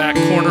one in the back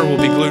corner will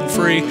be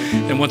gluten-free.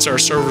 And once our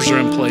servers are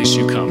in place,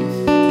 you come.